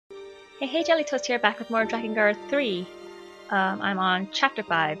Hey Jelly Toast here, back with more Drakengard 3. I'm on Chapter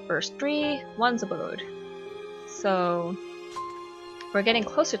 5, Verse 3, One's Abode. So, we're getting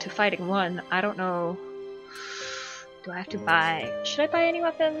closer to fighting one. I don't know... Do I have to buy... Should I buy any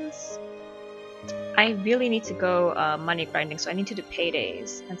weapons? I really need to go money grinding, so I need to do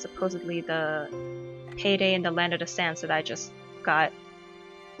paydays. And supposedly the payday in the Land of the Sands that I just got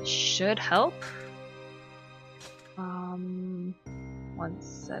should help.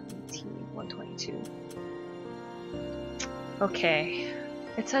 117, 122. Okay.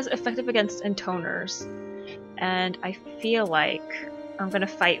 It says effective against intoners. And I feel like I'm gonna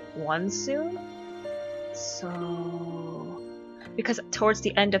fight one soon. So... Because towards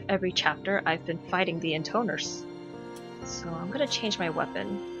the end of every chapter, I've been fighting the intoners. So I'm gonna change my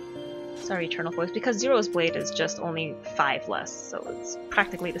weapon. Sorry, Eternal Voice, because Zero's Blade is just only 5 less, so it's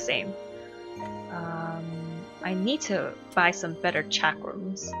practically the same. I need to buy some better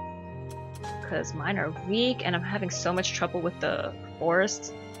chakrams, because mine are weak and I'm having so much trouble with the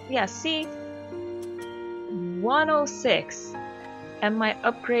forest. Yeah, see? 106, and my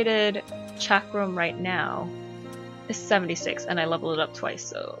upgraded chakram right now is 76, and I leveled it up twice,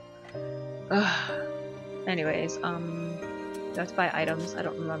 so... Anyways, do I have to buy items? I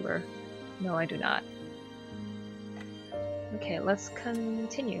don't remember. No, I do not. Okay, let's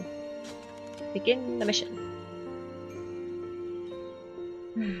continue. Begin the mission.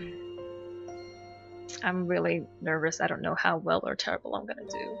 I'm really nervous. I don't know how well or terrible I'm gonna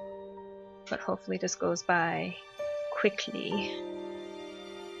do. But hopefully this goes by quickly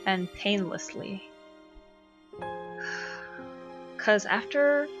and painlessly. Cause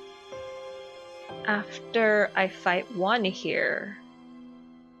after I fight one here,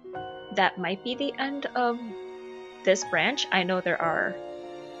 that might be the end of this branch. I know there are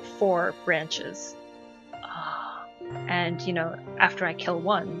 4 branches. And, you know, after I kill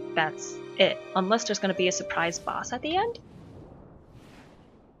one, that's it. Unless there's gonna be a surprise boss at the end?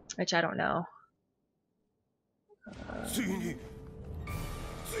 Which I don't know.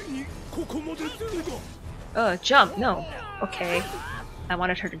 Jump! No! Okay. I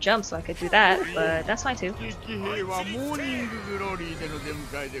wanted her to jump so I could do that, but that's fine too.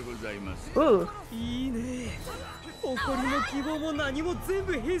 Ooh!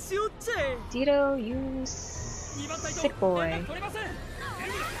 Dito, you sick boy.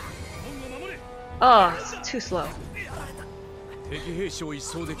 Oh, it's too slow.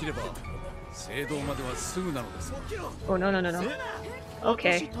 Oh, no, no, no, no.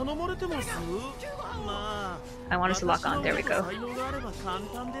 Okay. I wanted to lock on. There we go.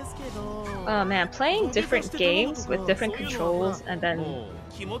 Oh man, playing different games with different controls and then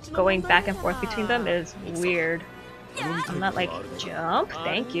going back and forth between them is weird. I'm not like, jump?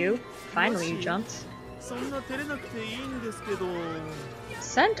 Thank you. Finally you jumped.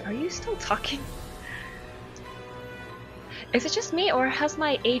 Scent, are you still talking? Is it just me, or has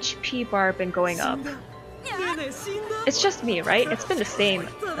my HP bar been going up? It's just me, right? It's been the same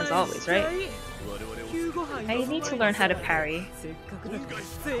as always, right? I need to learn how to parry.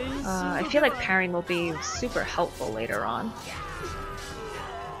 I feel like parrying will be super helpful later on.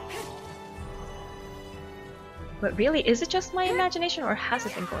 But really, is it just my imagination, or has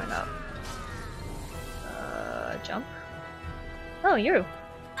it been going up? Jump? Oh, you!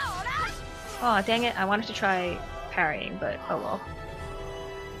 Aw, dang it, I wanted to try parrying, but oh well.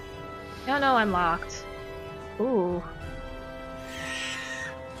 No, I'm locked. Ooh.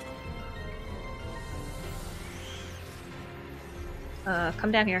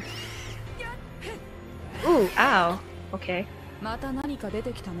 Come down here. Ooh, ow. Okay.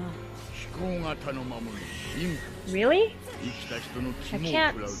 Really? I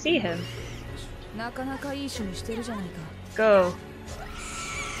can't see him. Go.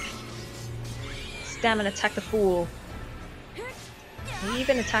 Stamina attack the fool. Are you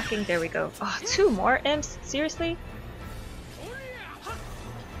even attacking? There we go. Oh, 2 more imps? Seriously?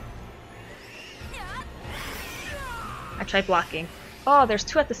 I tried blocking. Oh, there's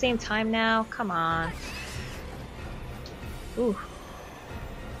 2 at the same time now? Come on. Ooh.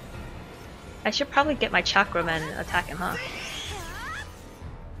 I should probably get my chakram and attack him, huh?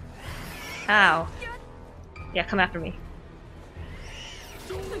 Ow. Yeah, come after me.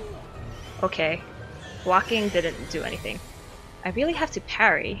 Okay. Blocking didn't do anything. I really have to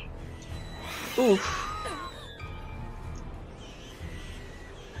parry. Oof.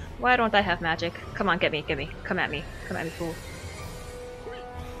 Why don't I have magic? Come on, get me. Come at me, fool.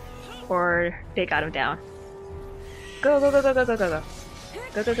 Or they got him down. Go. Go.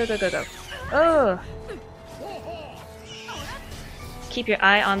 Oh! Keep your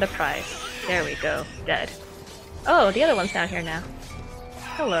eye on the prize. There we go. Dead. Oh, the other one's down here now.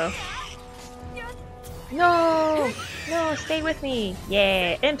 Hello. No! No, stay with me!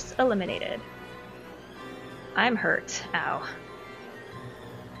 Yeah, imps eliminated. I'm hurt. Ow.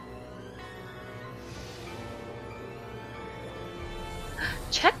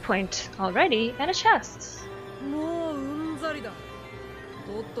 Checkpoint already and a chest.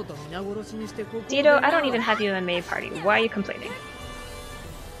 Dito, I don't even have you in maid party. Why are you complaining?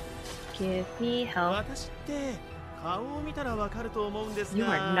 Give me help. You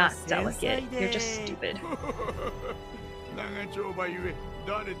are not delicate. You're just stupid.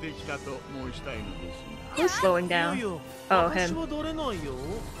 Who's slowing down? Oh, him.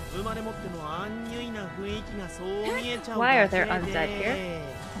 Why are there undead here?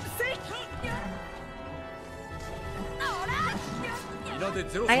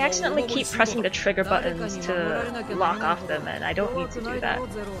 I accidentally keep pressing the trigger buttons to lock off them, and I don't need to do that.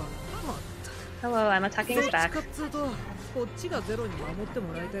 Hello, I'm attacking his back.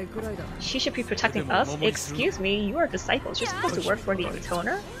 She should be protecting us? Excuse me, you are disciples. You're supposed to work for the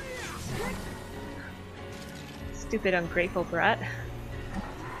intoner? Stupid ungrateful brat.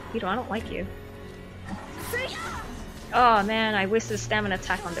 Dito, I don't like you. Oh man, I wasted a stamina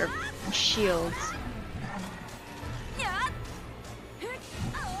attack on their shields.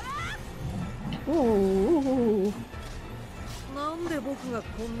 Ooh.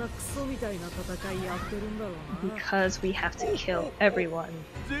 Because we have to kill everyone,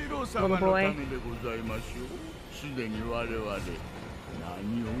 little boy.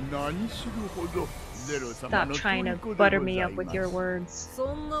 Stop trying to butter me up with your words.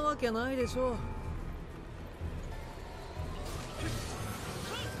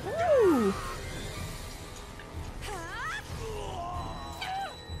 Ooh.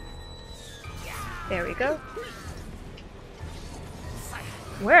 There we go.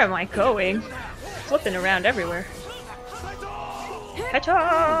 Where am I going? Flipping around everywhere.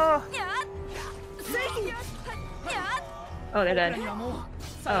 Hacha! Oh, they're dead.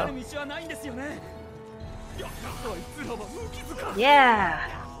 Oh. Yeah!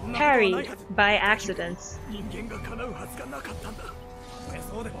 Parried by accident.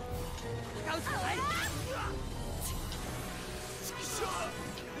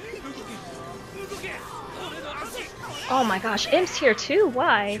 Oh my gosh, Imp's here too?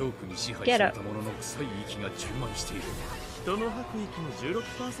 Why? Get up.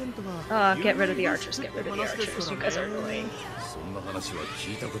 Get rid of the archers, get rid of the archers. You guys are annoying.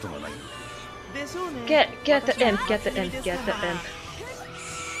 Get the imp, get the imp, get the imp.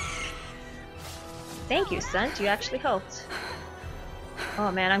 Thank you, Sent, you actually helped.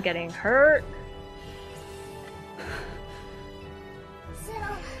 Oh man, I'm getting hurt.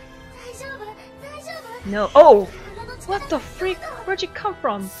 No. Oh! What the freak? Where'd you come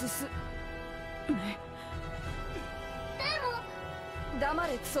from?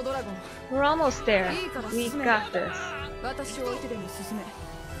 We're almost there. We got this.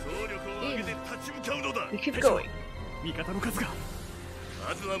 We keep going.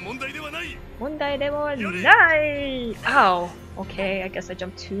 問題でもない! Ow! Okay, I guess I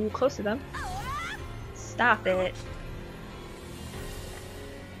jumped too close to them. Stop it.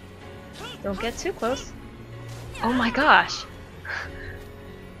 Don't get too close. Oh my gosh!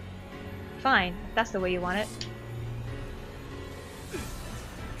 Fine, if that's the way you want it.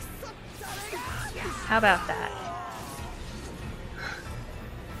 How about that?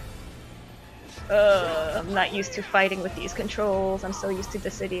 I'm not used to fighting with these controls. I'm so used to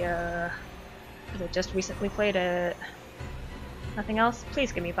Dissidia. I just recently played it. Nothing else?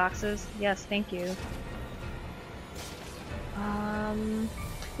 Please give me boxes. Yes, thank you.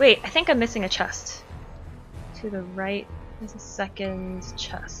 Wait, I think I'm missing a chest. To the right, there's a second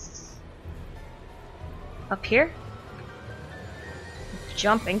chest. Up here?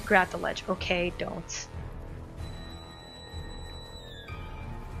 Jump and grab the ledge. Okay, don't.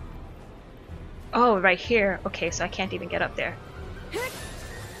 Oh, right here. Okay, so I can't even get up there.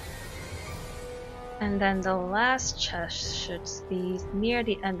 And then the last chest should be near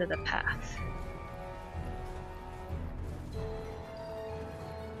the end of the path.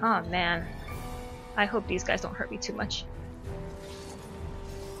 Oh man. I hope these guys don't hurt me too much.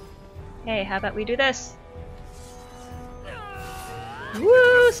 Hey, how about we do this?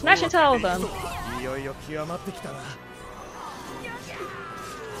 Woo! Smash into all of them!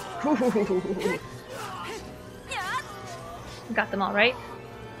 Got them all right.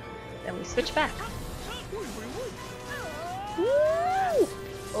 Then we switch back. Woo!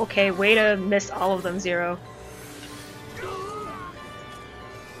 Okay, way to miss all of them, Zero.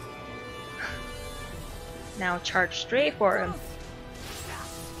 Now charge straight for him.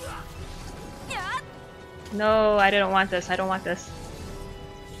 No, I didn't want this. I don't want this.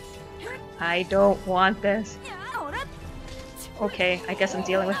 I don't want this. Okay, I guess I'm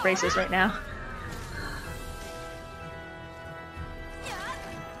dealing with bracers right now.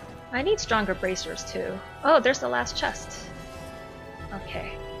 I need stronger bracers too. Oh, there's the last chest.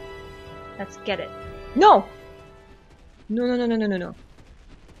 Okay. Let's get it. No! No, no, no, no, no, no, no.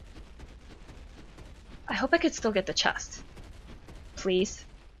 I hope I could still get the chest. Please.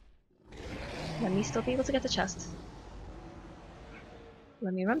 Let me still be able to get the chest.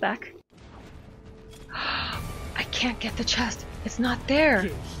 Let me run back. I can't get the chest. It's not there.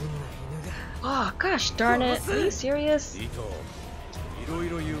 Oh, gosh darn it. Are you serious?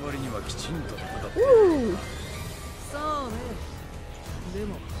 Ooh.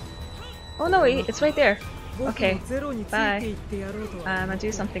 Oh no, it's right there. Okay, bye. I'm gonna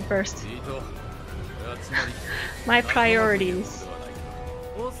do something first. My priorities.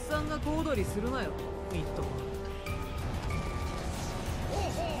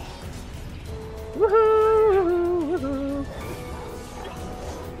 Woohoo!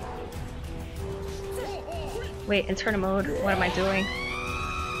 Wait, internal mode. What am I doing?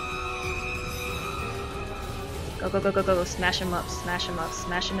 Go, go, go, go, go. Smash him up, smash him up,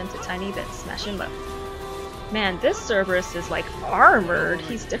 smash him into tiny bits, smash him up. Man, this Cerberus is like armored.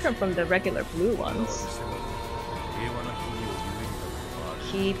 He's different from the regular blue ones.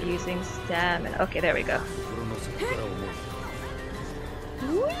 Keep using stamina. Okay, there we go.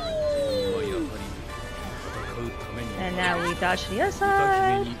 And now we dodge to the other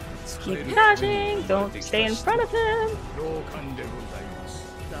side. Keep dodging. Don't stay in front of him.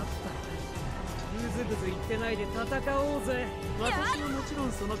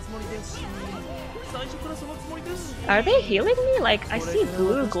 Are they healing me? Like, I see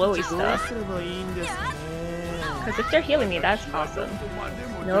blue glowy stuff. Because if they're healing me, that's awesome.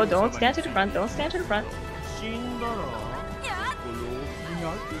 No, don't stand to the front. Don't stand to the front.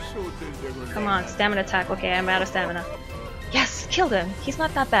 Come on, stamina attack. Okay, I'm out of stamina. Yes, killed him. He's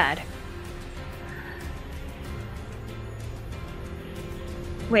not that bad.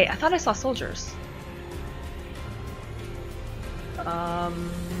 Wait, I thought I saw soldiers.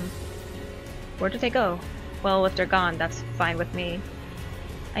 Where did they go? Well, if they're gone, that's fine with me.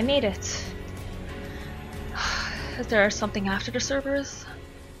 I made it. Is there something after the servers?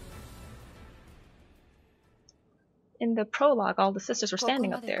 In the prologue, all the sisters were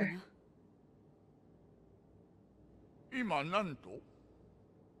standing up there.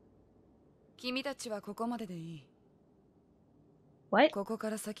 What?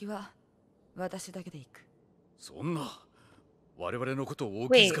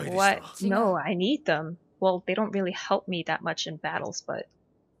 Wait, what? No, I need them. Well, they don't really help me that much in battles, but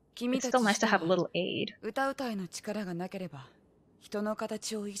it's still nice to have a little aid.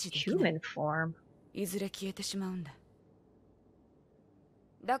 Human form?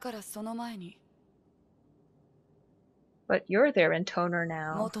 But you're their intoner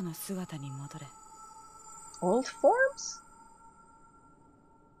now. Old forms?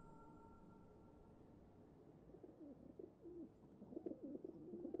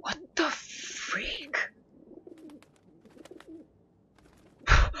 What the freak?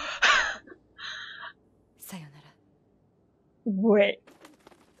 Wait.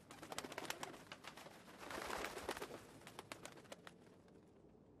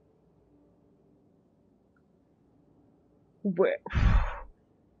 Wait.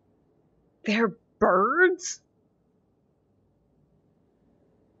 They're birds?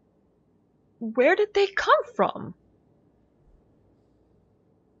 Where did they come from?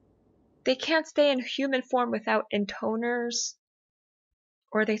 They can't stay in human form without intoners?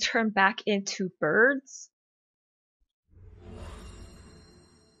 Or they turn back into birds?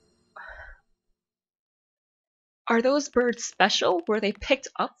 Are those birds special? Were they picked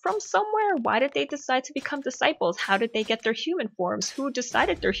up from somewhere? Why did they decide to become disciples? How did they get their human forms? Who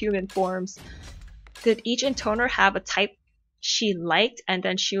decided their human forms? Did each intoner have a type she liked and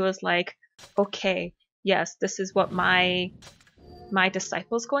then she was like, okay, yes, this is what my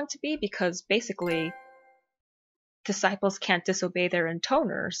disciple is going to be? Because basically, disciples can't disobey their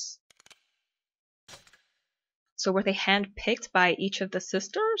intoners. So were they handpicked by each of the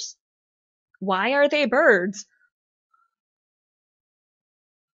sisters? Why are they birds?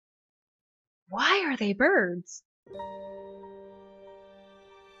 Why are they birds?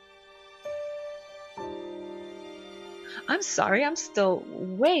 I'm sorry, I'm still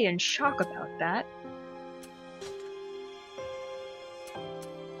way in shock about that.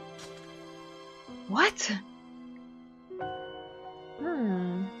 What?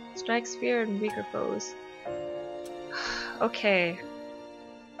 Strike spear and weaker foes. Okay.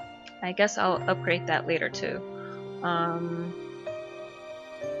 I guess I'll upgrade that later too.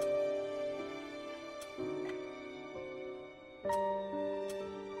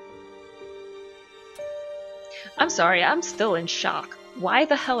 I'm sorry, I'm still in shock. Why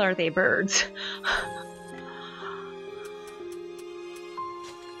the hell are they birds?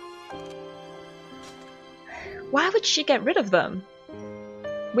 Why would she get rid of them?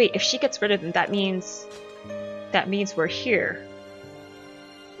 Wait, if she gets rid of them, that means we're here.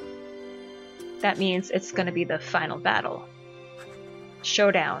 That means it's gonna be the final battle.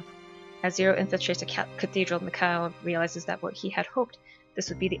 Showdown. As Zero infiltrates the cathedral, Mikhail realizes that what he had hoped this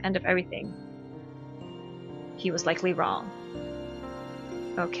would be the end of everything. He was likely wrong.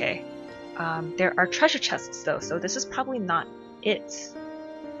 Okay. There are treasure chests though, so this is probably not it.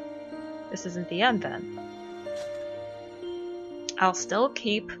 This isn't the end then. I'll still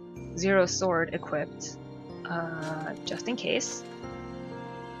keep Zero's sword equipped, just in case.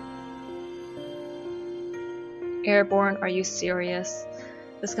 Airborne, are you serious?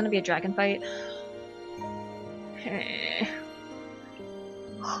 This is gonna be a dragon fight?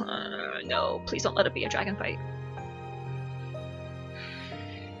 No, please don't let it be a dragon fight.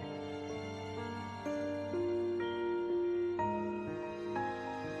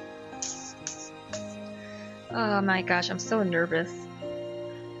 Oh my gosh, I'm so nervous.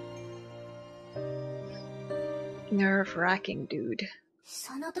 Nerve-wracking, dude.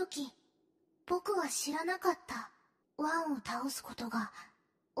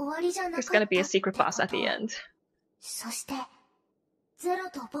 There's gonna be a secret boss at the end.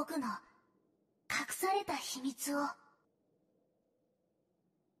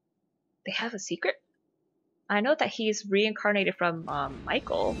 They have a secret? I know that he's reincarnated from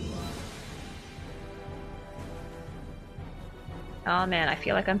Michael. Oh man, I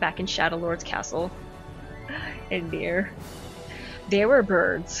feel like I'm back in Shadow Lord's castle. In there. There were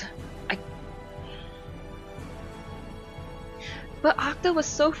birds. But Octa was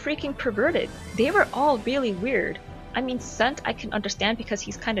so freaking perverted. They were all really weird. I mean, Scent I can understand because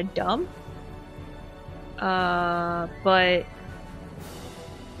he's kind of dumb. But...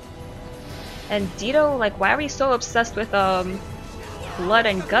 And Dito, like, why are you so obsessed with, blood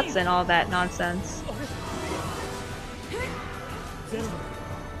and guts and all that nonsense?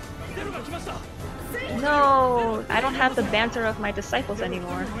 No! I don't have the banter of my disciples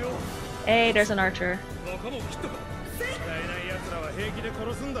anymore. Hey, there's an archer.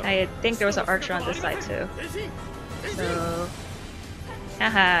 I think there was an archer on this side too. So...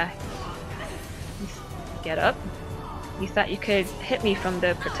 Haha. Get up. You thought you could hit me from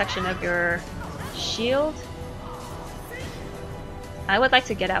the protection of your shield? I would like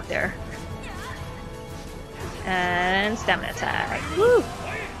to get out there. And stamina attack. Woo!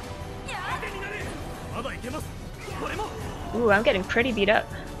 Ooh, I'm getting pretty beat up.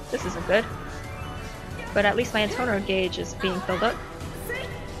 This isn't good. But at least my intoner gauge is being filled up.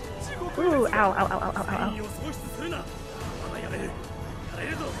 Ooh, ow, ow, ow, ow, ow, ow.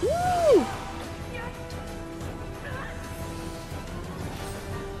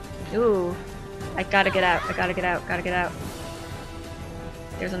 Woo! Ooh, I gotta get out, I gotta get out, gotta get out.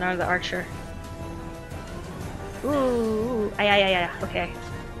 There's another archer. Ooh, ay, ay, ay, ay, okay.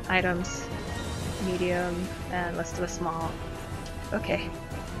 Items, medium, and let's do a small. Okay.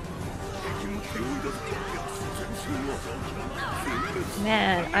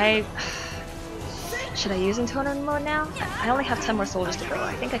 Man, should I use intoner mode now? I only have 10 more soldiers to go.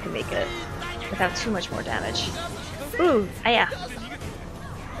 I think I can make it without too much more damage. Ooh, yeah.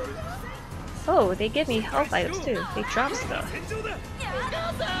 Oh, they give me health items too. They drop stuff.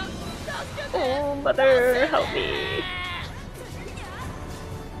 Oh, mother, help me.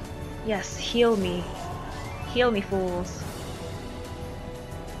 Yes, heal me. Heal me, fools.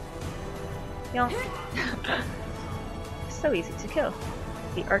 Yonk. So easy to kill.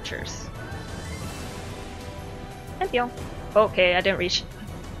 The archers. And yonk. Okay, I didn't reach.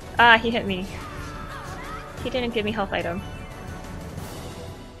 Ah, he hit me. He didn't give me health item.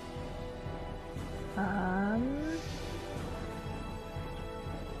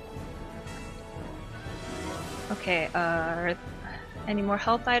 Okay, any more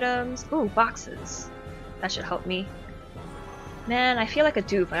health items? Ooh, boxes. That should help me. Man, I feel like a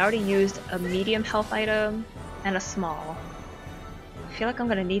dupe. I already used a medium health item and a small. I feel like I'm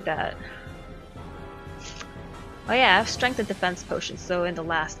gonna need that. Oh yeah, I have strength and defense potions, so in the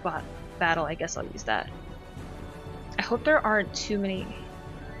last battle I guess I'll use that. I hope there aren't too many...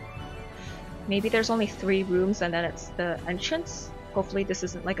 Maybe there's only 3 rooms and then it's the entrance? Hopefully this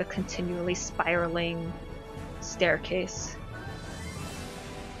isn't like a continually spiraling staircase.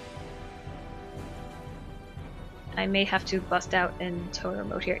 I may have to bust out in toner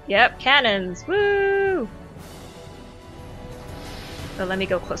mode here. Yep, cannons! Woo! So let me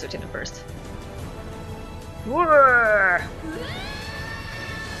go closer to them first. Whoa!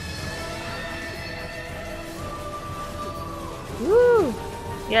 Woo!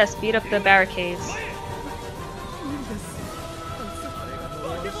 Yes, beat up the barricades.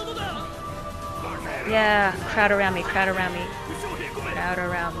 Yeah, crowd around me, crowd around me. Crowd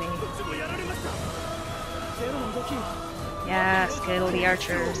around me. Yes, kill the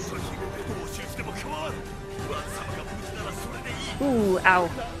archers. Ooh, ow.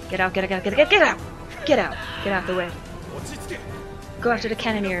 Get out, get out, get out, get out, get out! Get out! Get out of the way. Go after the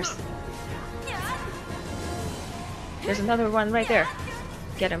cannoneers. There's another one right there.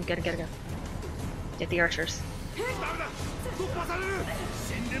 Get him, get him, get him. Get the archers.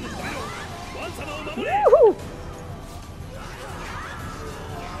 Woohoo!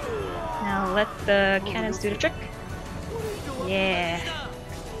 Now let the cannons do the trick. Yeah.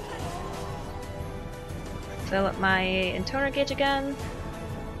 Fill up my intoner gauge again.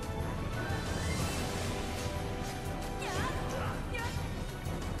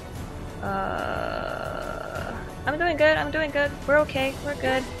 I'm doing good, I'm doing good. We're okay, we're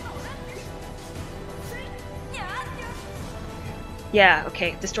good. Yeah,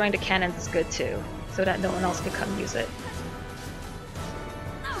 okay, destroying the cannons is good too, so that no one else can come use it.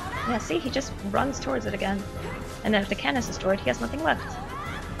 Yeah, see, he just runs towards it again. And then if the cannon's destroyed, he has nothing left.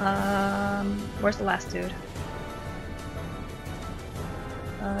 Where's the last dude?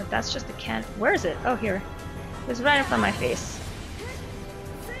 That's just the can- where is it? Oh, here. It's right in front of my face.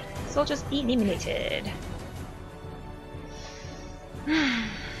 Soldiers eliminated.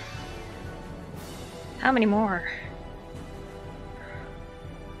 How many more?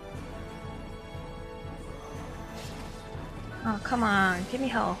 Oh, come on, give me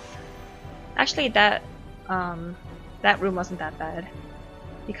health. Actually, that room wasn't that bad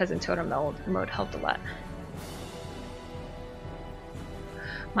because in totem mode helped a lot.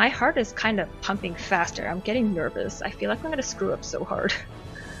 My heart is kind of pumping faster. I'm getting nervous. I feel like I'm gonna screw up so hard.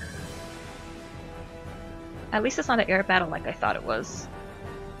 At least it's not an air battle like I thought it was.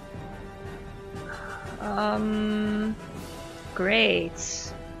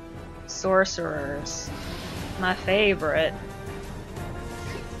 Great. Sorcerers. My favorite.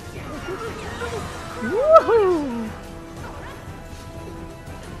 Woohoo!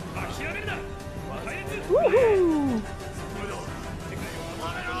 Woohoo!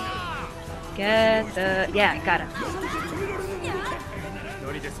 Get the... yeah, got him.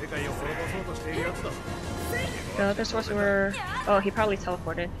 The other sorcerer... oh, he probably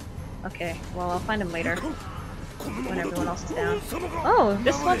teleported. Okay, well I'll find him later. When everyone else is down. Oh,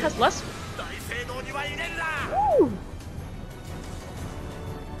 this one has less... Woo!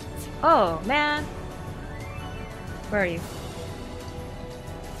 Oh, man! Where are you?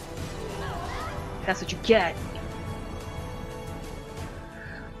 That's what you get!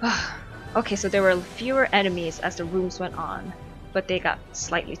 Okay, so there were fewer enemies as the rooms went on, but they got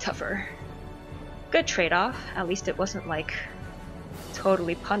slightly tougher. Good trade-off. At least it wasn't like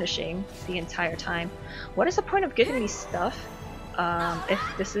totally punishing the entire time. What is the point of giving me stuff if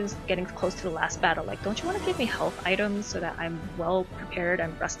this is getting close to the last battle? Like, don't you want to give me health items so that I'm well prepared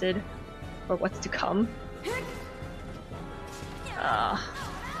and rested for what's to come?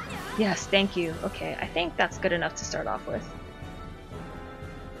 Yes, thank you. Okay, I think that's good enough to start off with.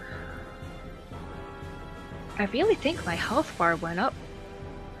 I really think my health bar went up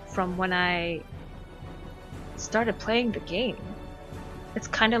from when I started playing the game. It's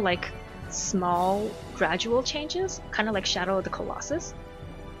kind of like small, gradual changes, kind of like Shadow of the Colossus.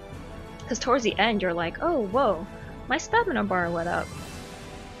 Because towards the end, you're like, oh, whoa, my stamina bar went up.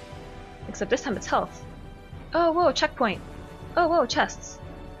 Except this time it's health. Oh, whoa, checkpoint. Oh, whoa, chests.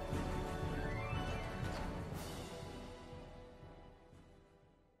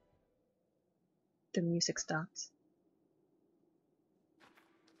 The music stopped.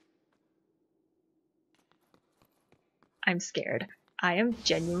 I'm scared. I am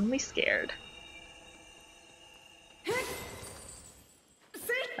genuinely scared.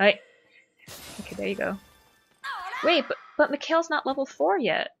 Alright. Okay, there you go. Wait, but Mikhail's not level 4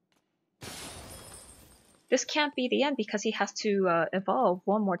 yet. This can't be the end because he has to evolve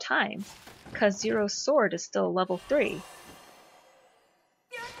one more time. Because Zero's sword is still level 3.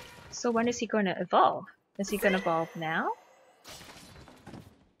 So when is he going to evolve? Is he going to evolve now?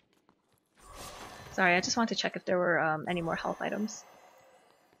 Sorry, I just wanted to check if there were any more health items.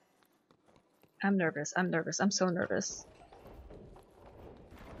 I'm nervous, I'm nervous, I'm so nervous.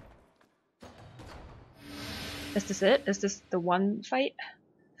 Is this it? Is this the one fight?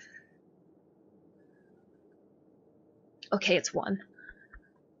 Okay, it's one.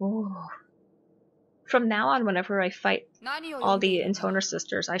 Ooh. From now on, whenever I fight all the Intoner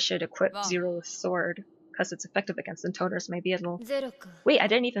sisters, I should equip Zero's sword, because it's effective against Intoners. Maybe it'll... Wait, I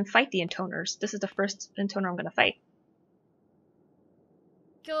didn't even fight the Intoners. This is the first Intoner I'm gonna fight.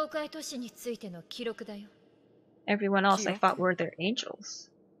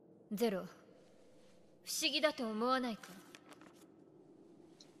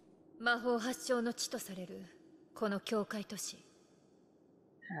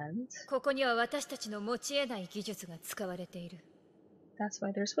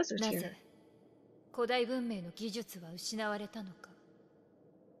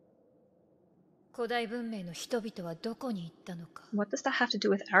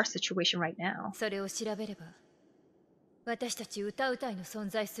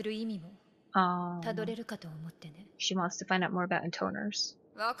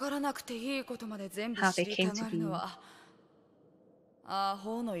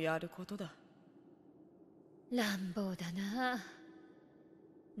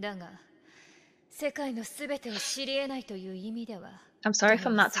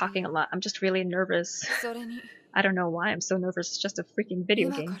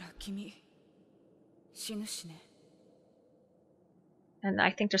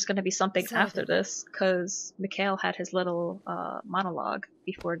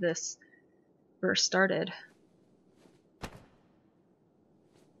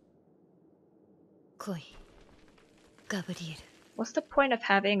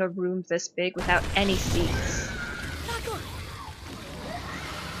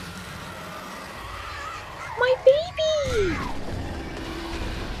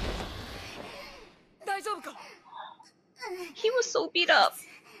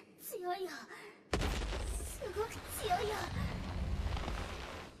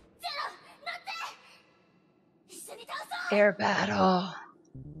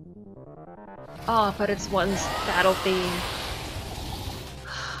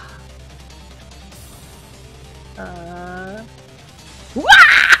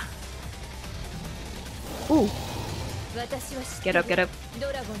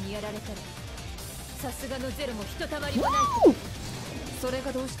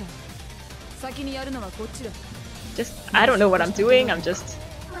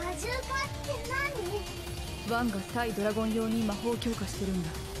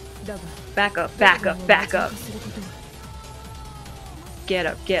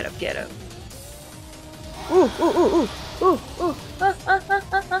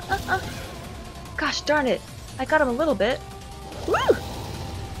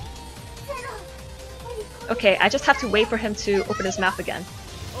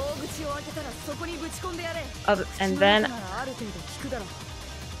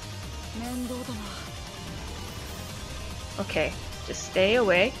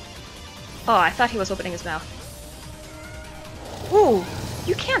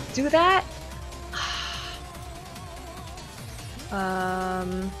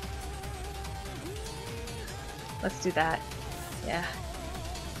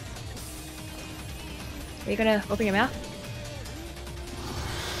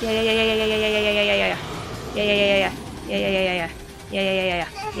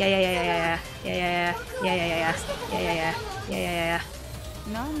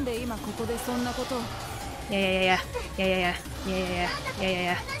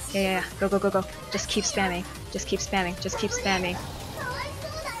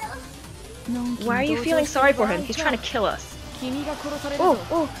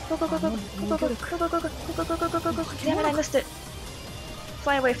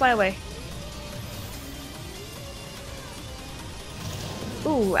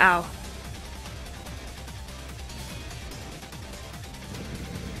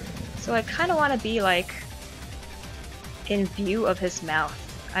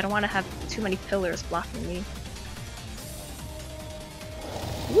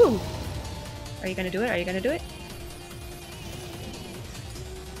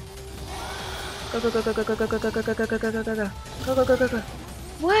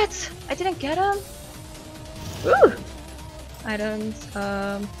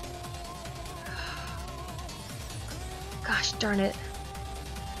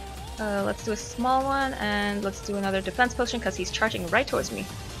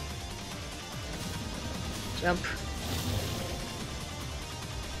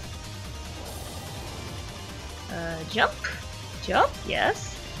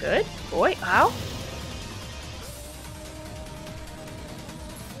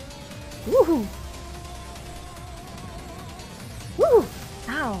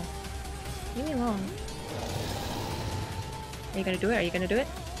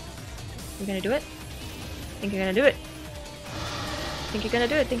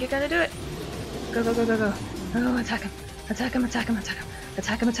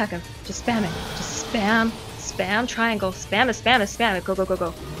 Spam triangle. Spam it, spam it, spam it. Go, go, go,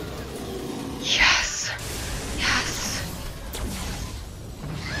 go. Yes! Yes!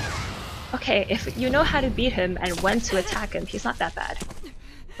 Okay, if you know how to beat him and when to attack him, he's not that bad.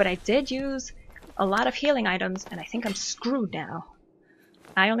 But I did use a lot of healing items, and I think I'm screwed now.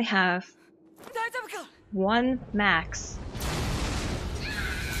 I only have 1 max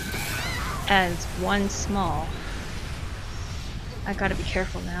and 1 small. I gotta be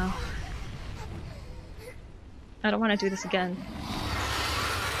careful now. I don't want to do this again.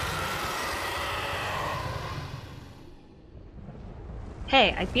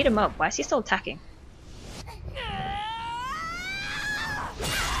 Hey, I beat him up. Why is he still attacking?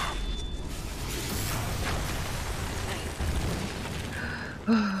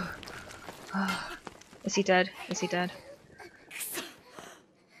 Is he dead? Is he dead?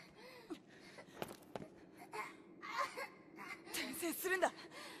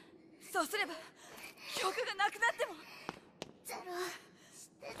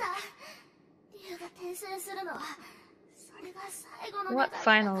 What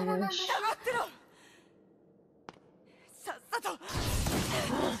final wish?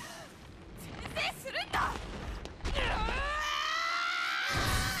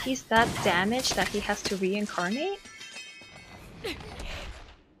 He's that damaged that he has to reincarnate?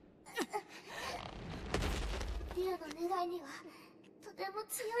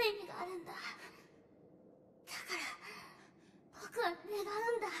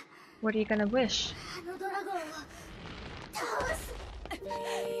 What are you gonna wish?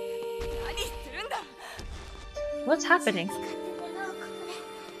 What's happening?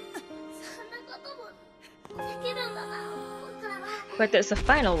 But there's a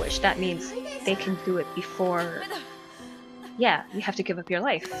final wish. That means they can do it before... Yeah, you have to give up your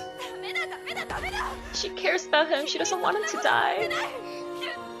life. She cares about him. She doesn't want him to die.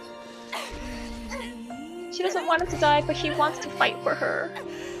 She doesn't want him to die, but he wants to fight for her.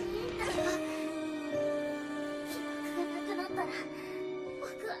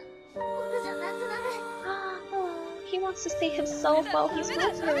 He wants to stay himself while he's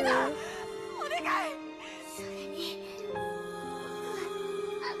with her.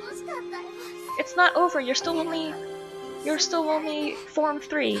 It's not over. You're still only form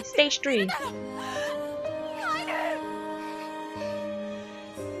 3, stage 3.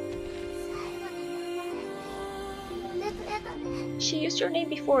 She used your name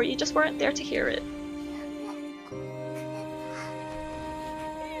before. You just weren't there to hear it.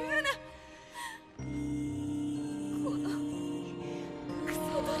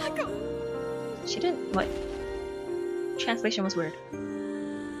 She didn't. What? Translation was weird.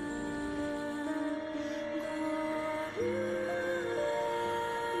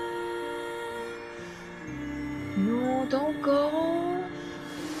 No, don't go.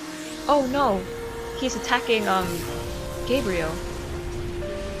 Oh no, he's attacking Gabriel.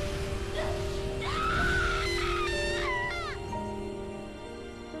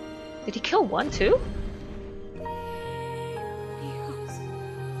 Did he kill one too?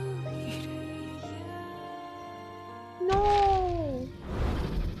 No.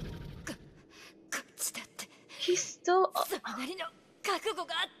 He's still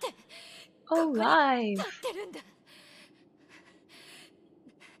alive.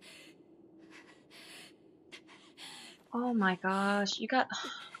 Oh my gosh, you got...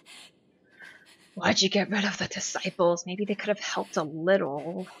 Why'd you get rid of the disciples? Maybe they could have helped a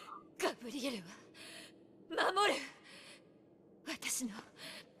little.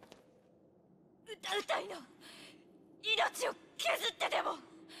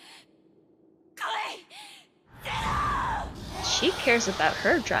 She cares about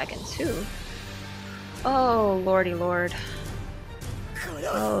her dragon too. Oh lordy lord.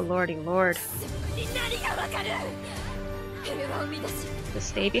 Oh lordy lord. Just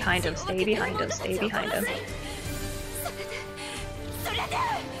stay behind him, stay behind him, stay behind him.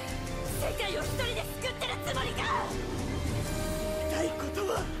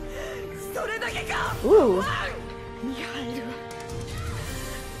 Ooh.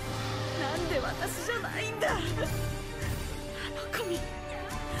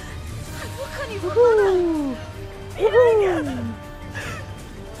 Woohoo! Woohoo!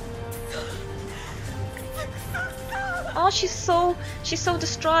 Oh, she's so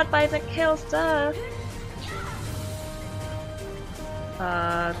distraught by Mikhail's death.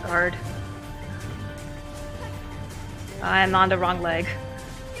 Guard. I'm on the wrong leg.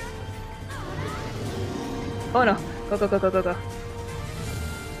 Oh no! Go go go go go go!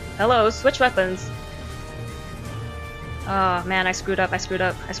 Hello, switch weapons. Oh man, I screwed up! I screwed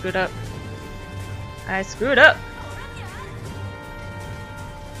up! I screwed up! I screwed up!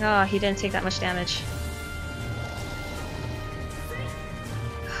 Oh, he didn't take that much damage.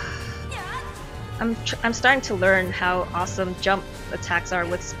 I'm starting to learn how awesome jump attacks are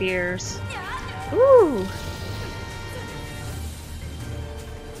with spears. Ooh!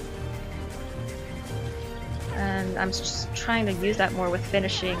 And I'm just trying to use that more with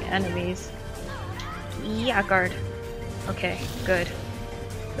finishing enemies. Yeah, guard. Okay, good.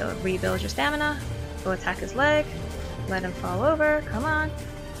 Rebuild your stamina. Go attack his leg. Let him fall over. Come on.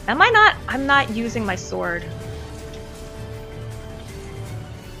 Am I not? I'm not using my sword.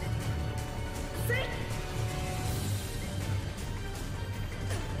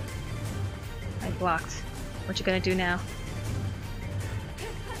 I blocked. What you gonna do now?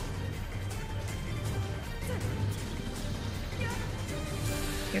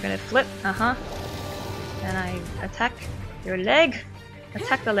 You're gonna flip, uh-huh. And I attack your leg.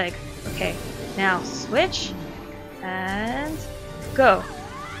 Attack the leg. Okay, now switch. And go.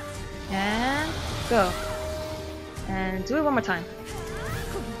 And go. And do it one more time.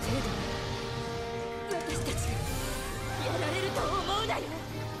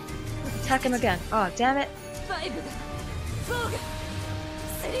 Attack him again. Oh, damn it.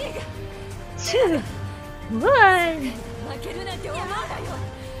 2, 1.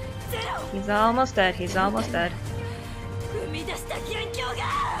 He's almost dead. He's almost dead.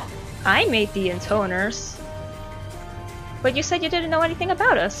 I made the intoners. But you said you didn't know anything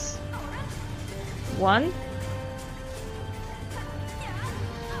about us. 1.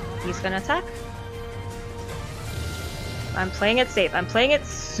 He's gonna attack. I'm playing it safe. I'm playing it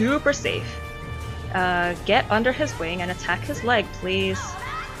super safe. Get under his wing and attack his leg, please.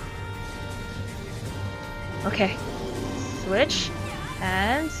 Okay. Switch.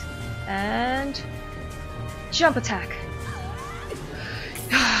 And jump attack.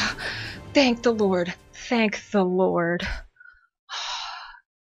 Thank the Lord. Thank the Lord.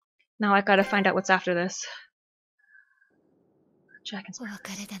 Now I gotta find out what's after this. Dragon's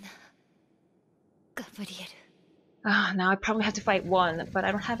now I probably have to fight 1, but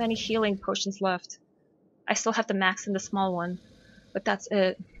I don't have any healing potions left. I still have to max in the small one, but that's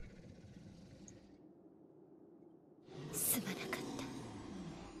it.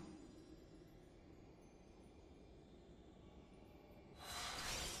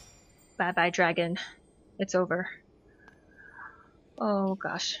 Bye bye, dragon. It's over. Oh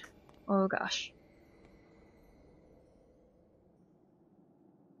gosh. Oh gosh.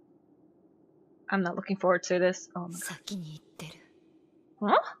 I'm not looking forward to this. Oh my god.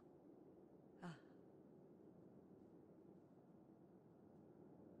 Huh?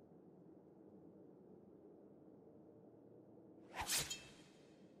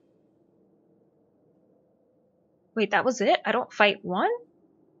 Wait, that was it? I don't fight 1?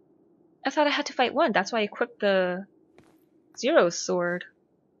 I thought I had to fight 1. That's why I equipped the Zero sword.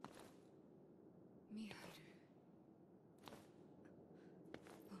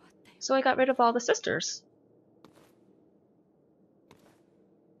 So I got rid of all the sisters.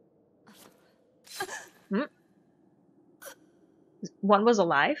 Hmm? 1 was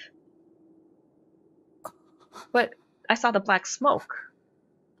alive? But I saw the black smoke.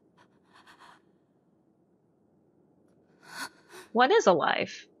 1 is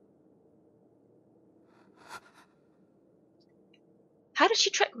alive. How did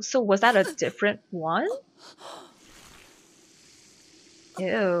she try? So was that a different 1?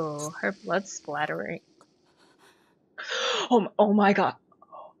 Ew, her blood's splattering. Oh my god.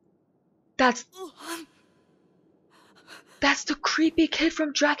 That's the creepy kid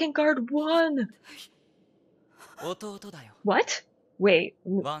from Drakengard 1! What? Wait.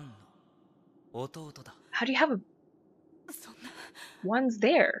 How do you have a... 1's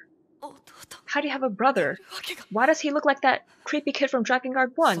there. How do you have a brother? Why does he look like that creepy kid from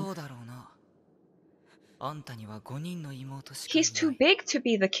Drakengard 1? He's too big to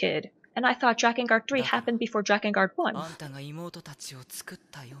be the kid. And I thought Drakengard 3 happened before Drakengard 1.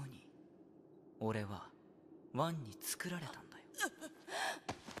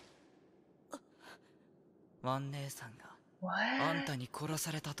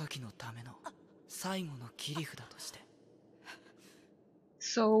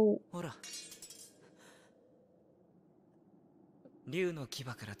 So...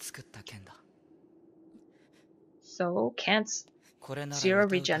 So, can't Zero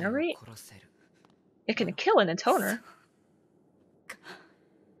regenerate? It can kill an intoner.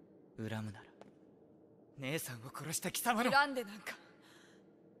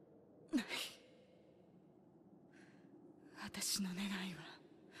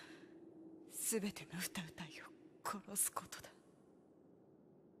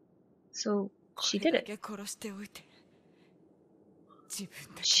 So, she did it.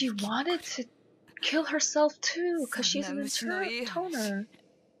 She wanted to kill herself too, because she's an intoner.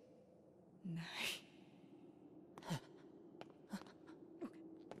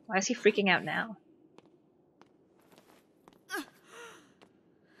 Why is he freaking out now?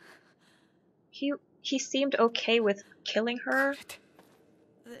 He seemed okay with killing her,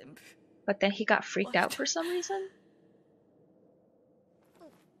 but then he got freaked out for some reason.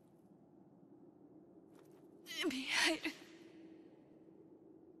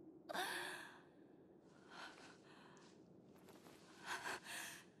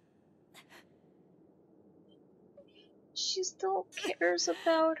 She still cares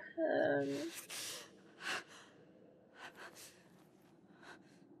about him.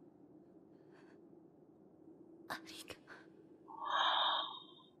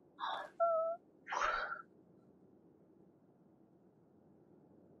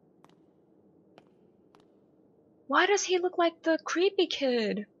 Why does he look like the creepy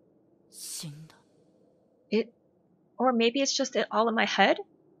kid? Or maybe it's just all in my head?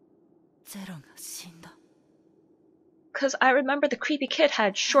 Because I remember the creepy kid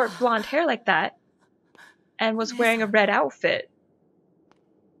had short blonde hair like that and was wearing a red outfit.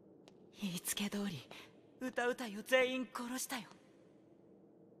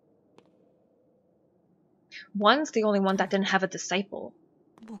 One's the only one that didn't have a disciple.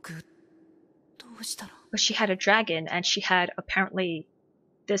 But she had a dragon, and she had apparently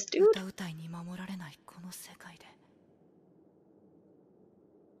this dude?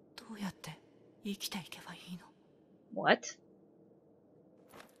 What?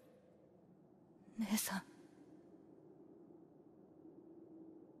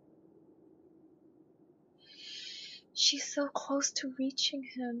 She's so close to reaching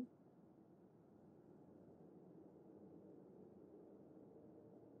him.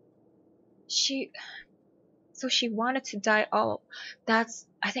 So she wanted to die all. I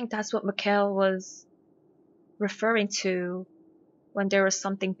think that's what Mikhail was referring to when there was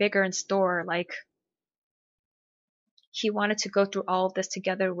something bigger in store, like he wanted to go through all of this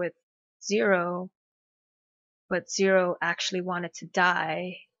together with Zero, but Zero actually wanted to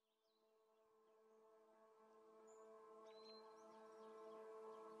die.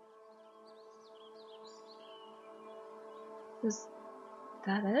 Is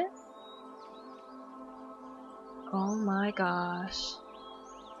that it? Oh my gosh.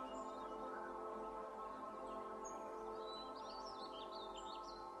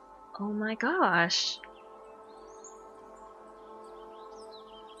 Oh my gosh.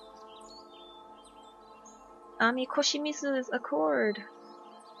 Ami Koshimizu's Accord.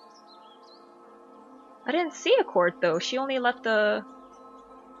 I didn't see Accord though. She only left a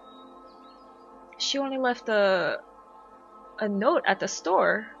note at the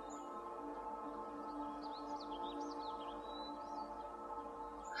store.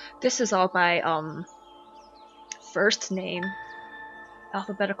 This is all by first name,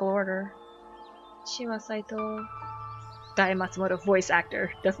 alphabetical order. Shima Saito. Dai Matsumoto, voice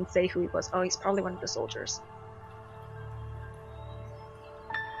actor, doesn't say who he was. Oh, he's probably one of the soldiers.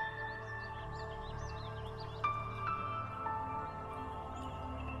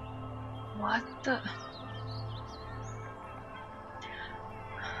 What the?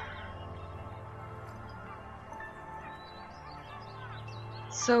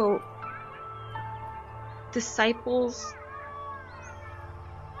 So, disciples.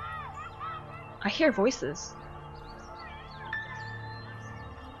 I hear voices.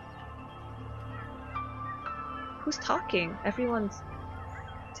 Who's talking? Everyone's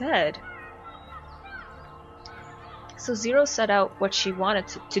dead. So Zero set out what she wanted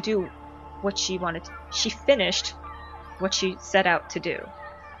to do. She finished what she set out to do.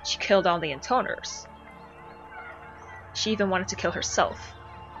 She killed all the intoners. She even wanted to kill herself.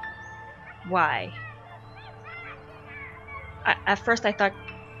 Why? At first I thought,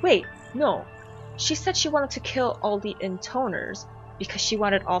 wait, no. She said she wanted to kill all the intoners because she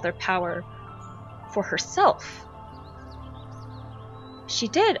wanted all their power for herself. She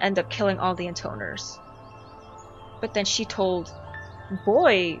did end up killing all the intoners. But then she told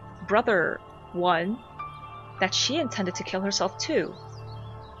brother one, that she intended to kill herself too.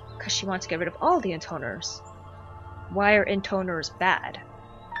 Because she wanted to get rid of all the intoners. Why are intoners bad?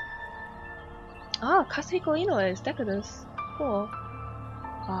 Ah, Kasuhiko Inoue, Decadus. Cool.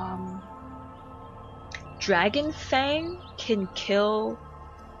 Dragon Fang can kill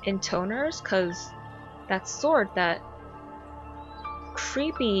intoners, because that sword that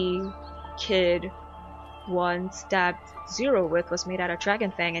creepy kid one stabbed Zero with was made out of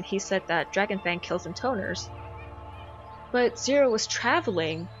Dragon Fang, and he said that Dragon Fang kills intoners. But Zero was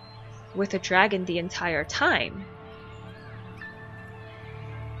traveling with a dragon the entire time.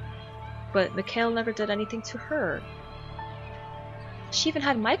 But Mikhail never did anything to her. She even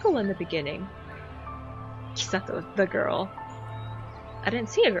had Michael in the beginning. Kisato, the girl. I didn't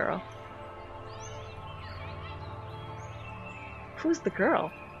see a girl. Who's the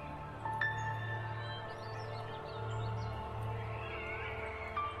girl?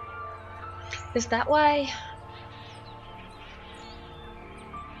 Is that why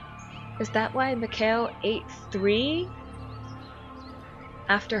Mikhail ate 3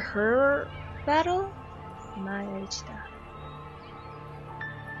 after her battle?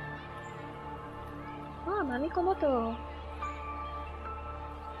 Ah, Mamikomoto.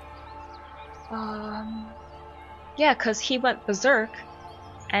 Yeah, because he went berserk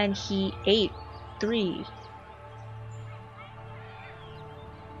and he ate 3.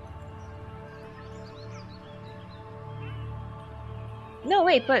 No,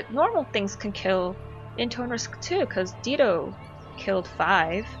 wait, but normal things can kill intoners too, because Dito killed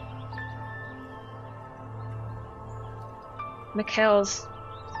 5. Mikhail's...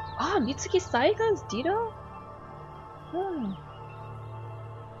 Oh, Mitsuki Saiga's Dito? Hmm.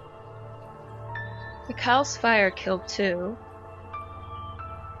 Mikhail's fire killed 2.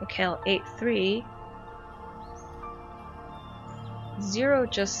 Mikhail ate 3. Zero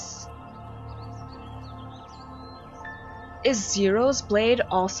just... Is Zero's blade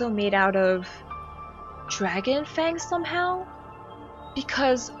also made out of dragon fangs somehow?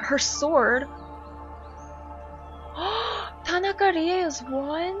 Because her sword... Tanaka Rie is 1?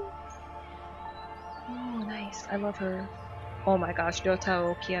 Oh, nice. I love her. Oh my gosh,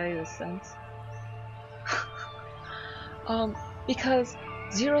 Ryotao Kiayu sense. Because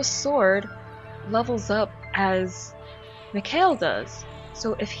Zero's sword levels up as Mikhail does.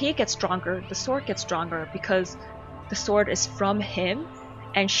 So if he gets stronger, the sword gets stronger because the sword is from him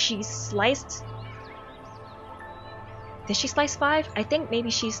and she sliced... Did she slice 5? I think maybe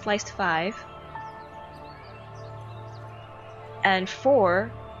she sliced 5. And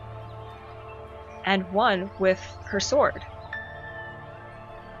 4. And 1 with her sword.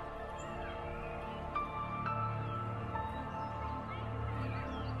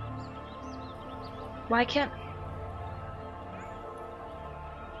 Why can't...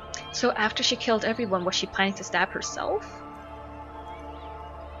 So after she killed everyone, was she planning to stab herself?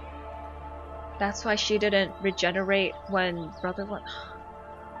 That's why she didn't regenerate when Brother went...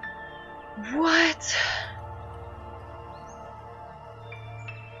 What?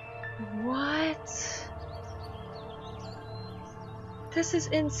 What? This is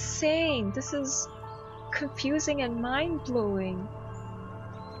insane. This is confusing and mind-blowing.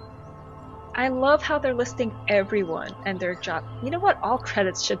 I love how they're listing everyone and their job. You know what? All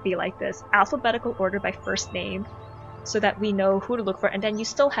credits should be like this. Alphabetical order by first name, so that we know who to look for, and then you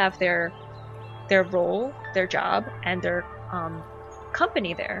still have their role, their job, and their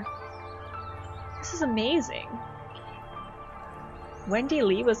company there. This is amazing. Wendy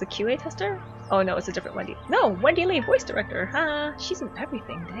Lee was a QA tester? Oh no, it's a different Wendy. No, Wendy Lee, voice director. Huh? She's in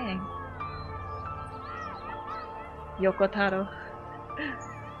everything, dang. Yoko Taro.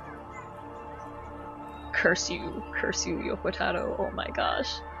 Curse you, Yoko Taro. Oh my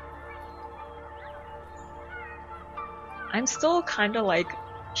gosh. I'm still kinda like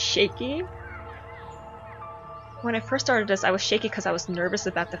shaky. When I first started this, I was shaky because I was nervous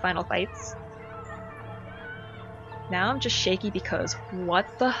about the final fights. Now I'm just shaky because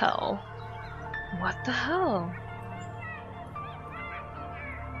what the hell? What the hell?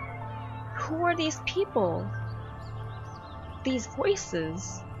 Who are these people? These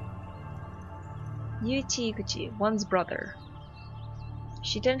voices? Yuichi Iguchi, one's brother.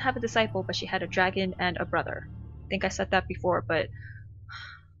 She didn't have a disciple, but she had a dragon and a brother. I think I said that before, but...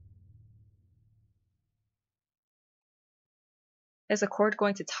 Is Accord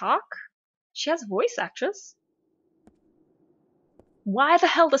going to talk? She has a voice actress. Why the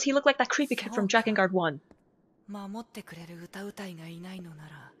hell does he look like that creepy kid from Drakengard 1?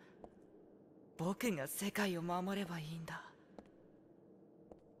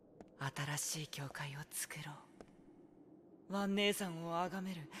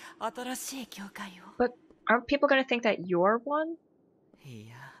 But aren't people gonna think that you're one?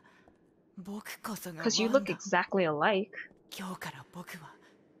 Because you look exactly alike.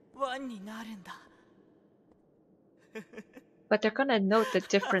 But they're gonna note the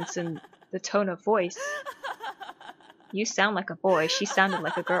difference in the tone of voice. You sound like a boy, she sounded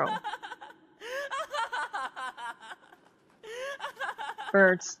like a girl.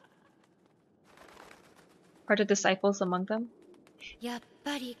 Birds. Are the disciples among them?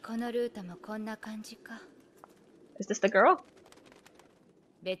 Is this the girl?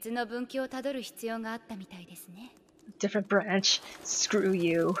 Different branch. Screw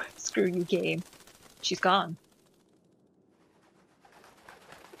you. Screw you, game. She's gone.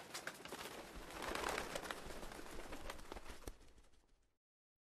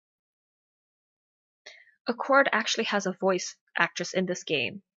 Accord actually has a voice actress in this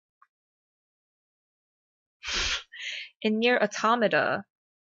game. In Nier Automata,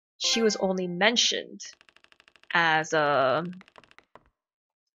 she was only mentioned as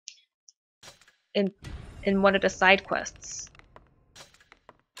in one of the side quests.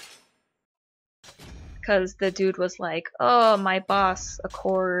 Because the dude was like, oh, my boss,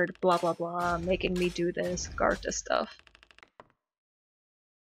 Accord, blah blah blah, making me do this, Garta stuff.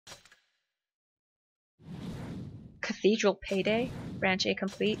 Cathedral Payday, Branch A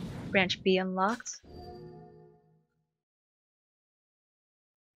complete, Branch B unlocked.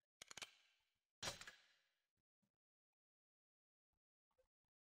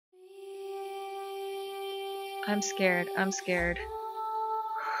 I'm scared, I'm scared.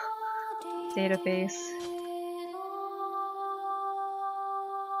 Database.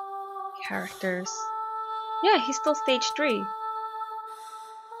 Characters. Yeah, he's still stage 3.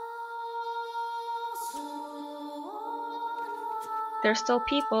 There's still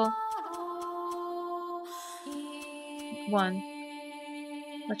people. 1.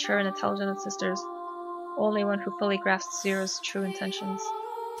 Mature and intelligent sisters. Only one who fully grasps Zero's true intentions.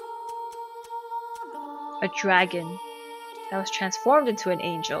 A dragon that was transformed into an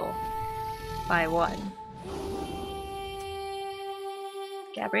angel by 1.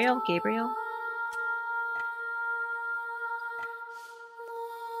 Gabriel?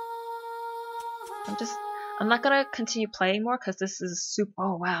 I'm not gonna continue playing more because this is super.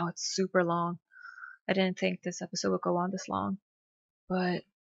 Oh wow, it's super long. I didn't think this episode would go on this long, but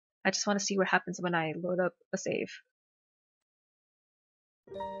I just want to see what happens when I load up a save.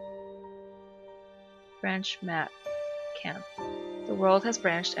 Branch map camp. The world has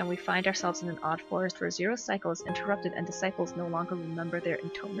branched and we find ourselves in an odd forest where Zero's cycle is interrupted and disciples no longer remember their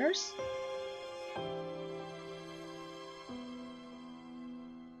intoners.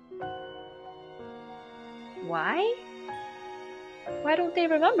 Why? Why don't they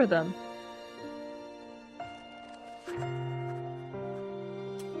remember them?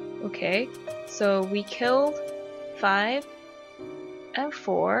 Okay, so we killed 5 and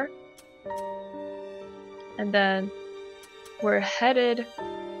 4, and then we're headed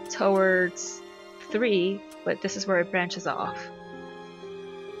towards 3, but this is where it branches off.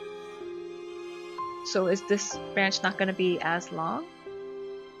 So is this branch not going to be as long?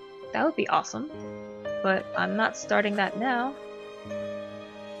 That would be awesome, but I'm not starting that now.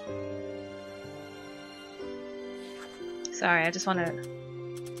 Sorry, I just want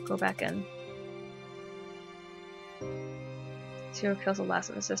to go back in. Zero kills the last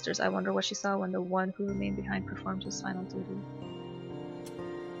of his sisters. I wonder what she saw when the one who remained behind performed his final duty.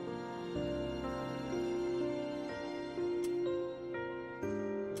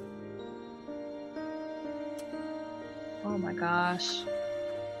 Oh my gosh.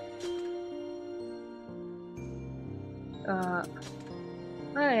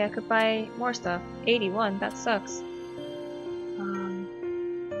 Hey, I could buy more stuff. 81, that sucks.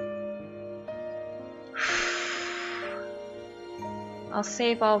 I'll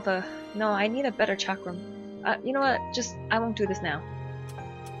save all the... No, I need a better chakram. You know what? I won't do this now.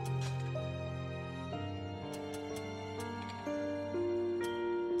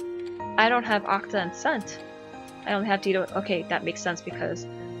 I don't have Octa and Scent. I only have Dito. Okay, that makes sense because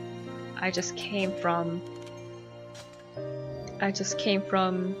I just came from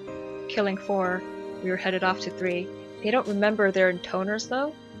killing 4. We were headed off to 3. They don't remember their intoners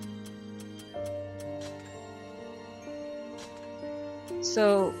though.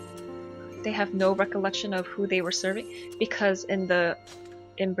 So they have no recollection of who they were serving because in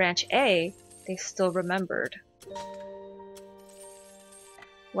branch A they still remembered.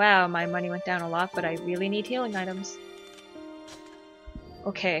 Wow, my money went down a lot, but I really need healing items.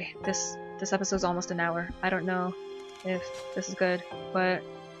 Okay, this episode's almost an hour. I don't know if this is good, but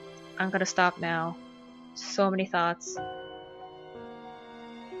I'm gonna stop now. So many thoughts.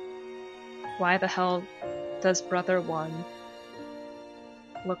 Why the hell does Brother 1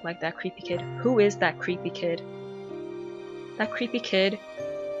 look like that creepy kid? Who is that creepy kid? That creepy kid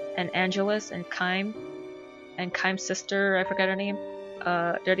and Angelus and Kaim's sister, I forget her name.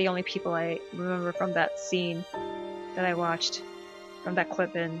 They're the only people I remember from that scene that I watched from that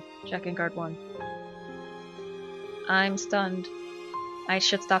clip in Drakengard 1. I'm stunned. I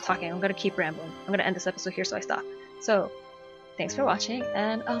should stop talking. I'm gonna keep rambling. I'm gonna end this episode here so I stop. So, thanks for watching,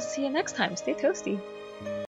 and I'll see you next time. Stay toasty!